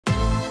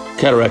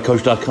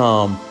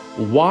CataractCoach.com.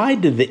 Why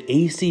did the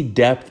AC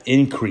depth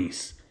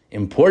increase?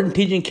 Important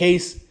teaching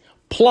case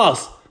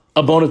plus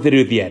a bonus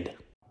video at the end.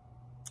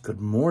 Good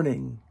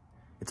morning.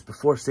 It's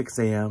before 6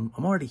 a.m.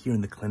 I'm already here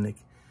in the clinic.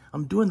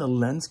 I'm doing the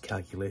lens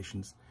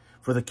calculations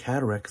for the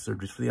cataract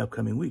surgeries for the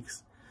upcoming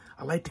weeks.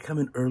 I like to come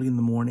in early in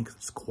the morning because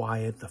it's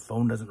quiet, the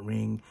phone doesn't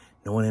ring,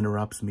 no one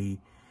interrupts me.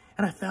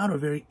 And I found a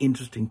very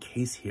interesting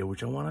case here,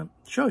 which I want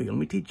to show you. Let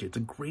me teach you. It's a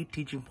great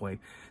teaching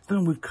point. It's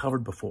something we've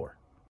covered before.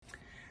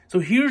 So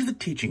here's the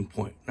teaching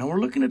point. Now we're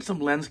looking at some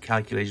lens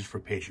calculations for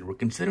a patient. We're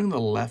considering the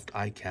left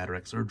eye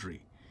cataract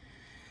surgery.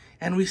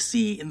 And we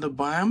see in the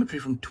biometry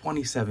from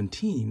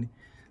 2017,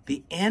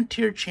 the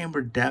anterior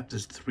chamber depth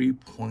is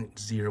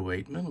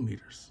 3.08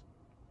 millimeters.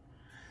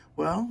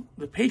 Well,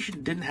 the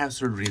patient didn't have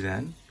surgery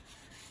then.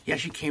 He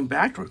actually came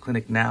back to our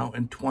clinic now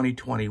in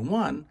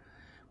 2021.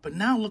 But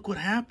now look what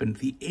happened.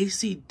 The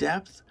AC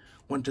depth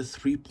went to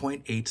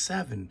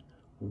 3.87.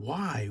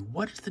 Why?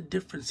 What's the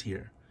difference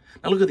here?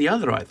 Now look at the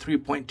other eye,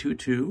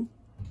 3.22.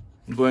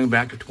 And going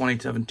back to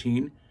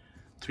 2017,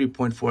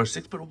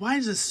 3.46. But why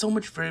is there so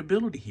much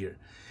variability here?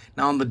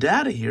 Now on the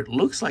data here, it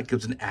looks like it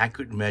was an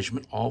accurate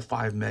measurement. All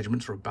 5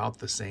 measurements were about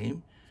the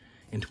same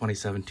in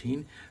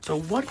 2017. So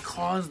what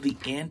caused the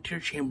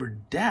anterior chamber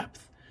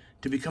depth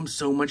to become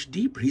so much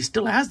deeper? He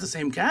still has the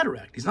same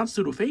cataract. He's not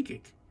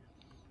pseudophakic.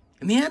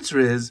 And the answer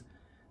is,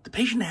 the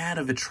patient had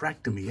a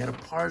vitrectomy. He had a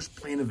pars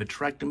plana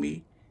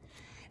vitrectomy.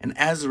 And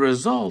as a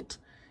result,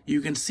 you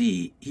can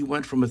see he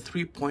went from a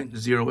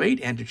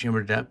 3.08 anterior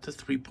chamber depth to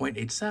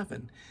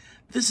 3.87.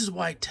 This is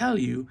why I tell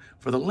you,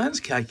 for the lens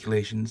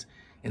calculations,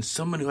 in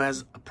someone who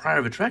has a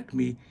prior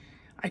vitrectomy,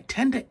 I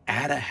tend to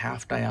add a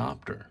half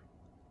diopter.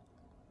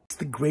 It's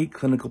the great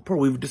clinical pearl.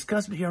 We've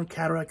discussed it here on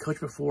Cataract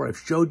Coach before. I've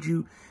showed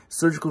you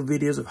surgical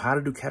videos of how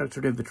to do cataract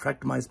surgery of a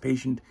vitrectomized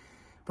patient.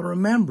 But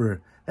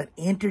remember, that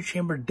anterior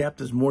chamber depth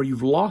is more.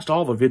 You've lost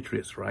all the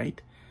vitreous,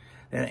 right?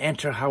 And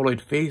anterior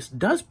hyaloid face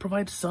does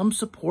provide some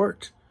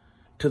support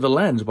to the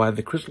lens by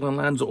the crystalline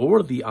lens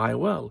or the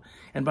IOL.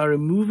 And by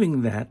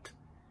removing that,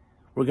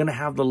 we're going to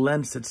have the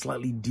lens sit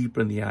slightly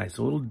deeper in the eye,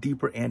 so a little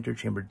deeper anterior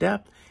chamber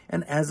depth.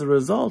 And as a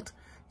result,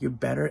 you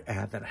better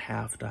add that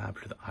half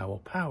diopter to the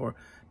IOL power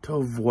to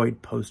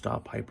avoid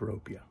post-op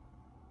hyperopia.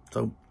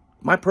 So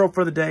my pearl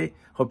for the day.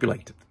 Hope you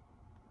liked it.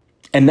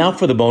 And now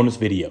for the bonus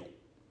video.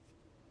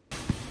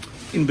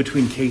 In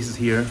between cases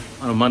here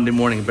on a Monday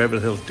morning in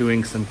Beverly Hills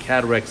doing some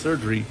cataract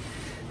surgery,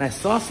 and I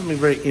saw something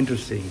very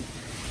interesting.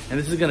 And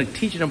this is going to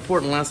teach an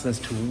important lesson as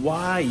to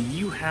why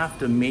you have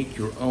to make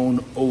your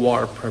own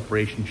OR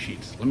preparation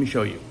sheets. Let me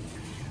show you.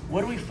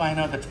 What do we find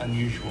out that's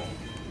unusual?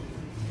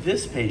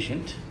 This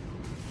patient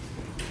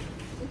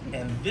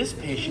and this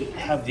patient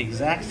have the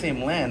exact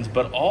same lens,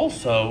 but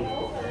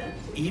also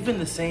even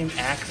the same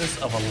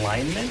axis of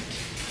alignment.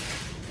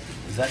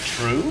 Is that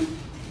true?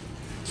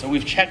 So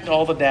we've checked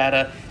all the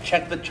data,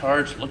 checked the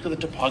charts, looked at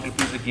the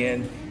topographies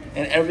again,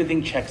 and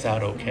everything checks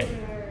out okay.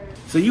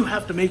 So you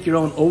have to make your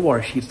own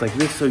OR sheets like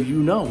this so you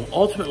know.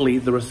 Ultimately,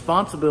 the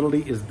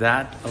responsibility is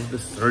that of the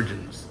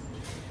surgeons.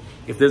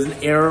 If there's an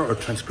error or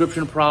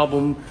transcription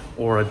problem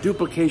or a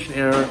duplication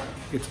error,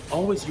 it's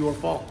always your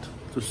fault.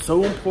 So it's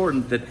so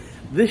important that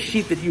this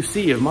sheet that you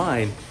see of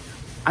mine,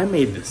 I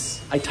made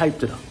this. I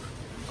typed it up.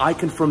 I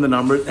confirmed the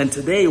numbers. And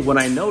today when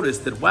I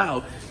noticed that,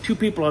 wow, 2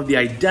 people have the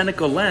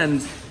identical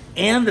lens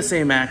and the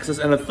same axis,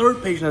 and a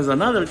third patient has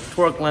another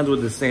toric lens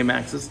with the same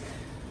axis,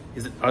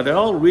 are they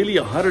all really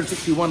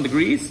 161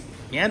 degrees?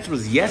 The answer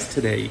was yes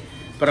today,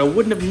 but I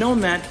wouldn't have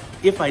known that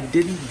if I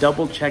didn't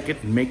double check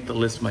it and make the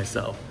list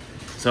myself.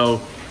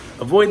 So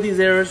avoid these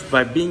errors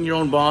by being your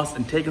own boss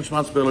and take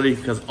responsibility,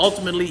 because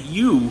ultimately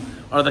you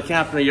are the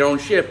captain of your own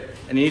ship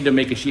and you need to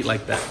make a sheet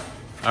like that.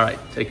 All right,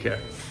 take care.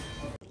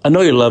 I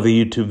know you love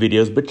the YouTube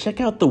videos, but check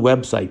out the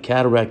website,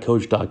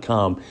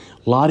 CataractCoach.com.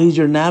 A lot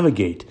easier to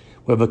navigate.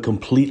 We have a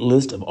complete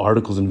list of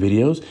articles and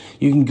videos.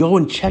 You can go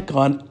and check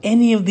on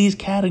any of these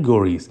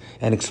categories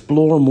and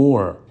explore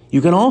more.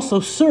 You can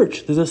also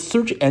search. There's a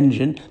search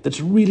engine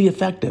that's really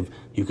effective.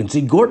 You can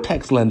see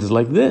Gore-Tex lenses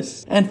like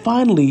this. And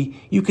finally,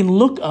 you can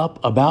look up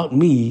About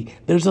Me.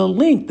 There's a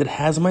link that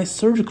has my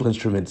surgical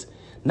instruments.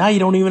 Now you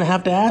don't even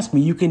have to ask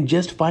me. You can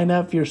just find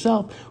out for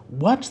yourself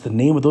what's the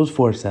name of those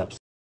forceps.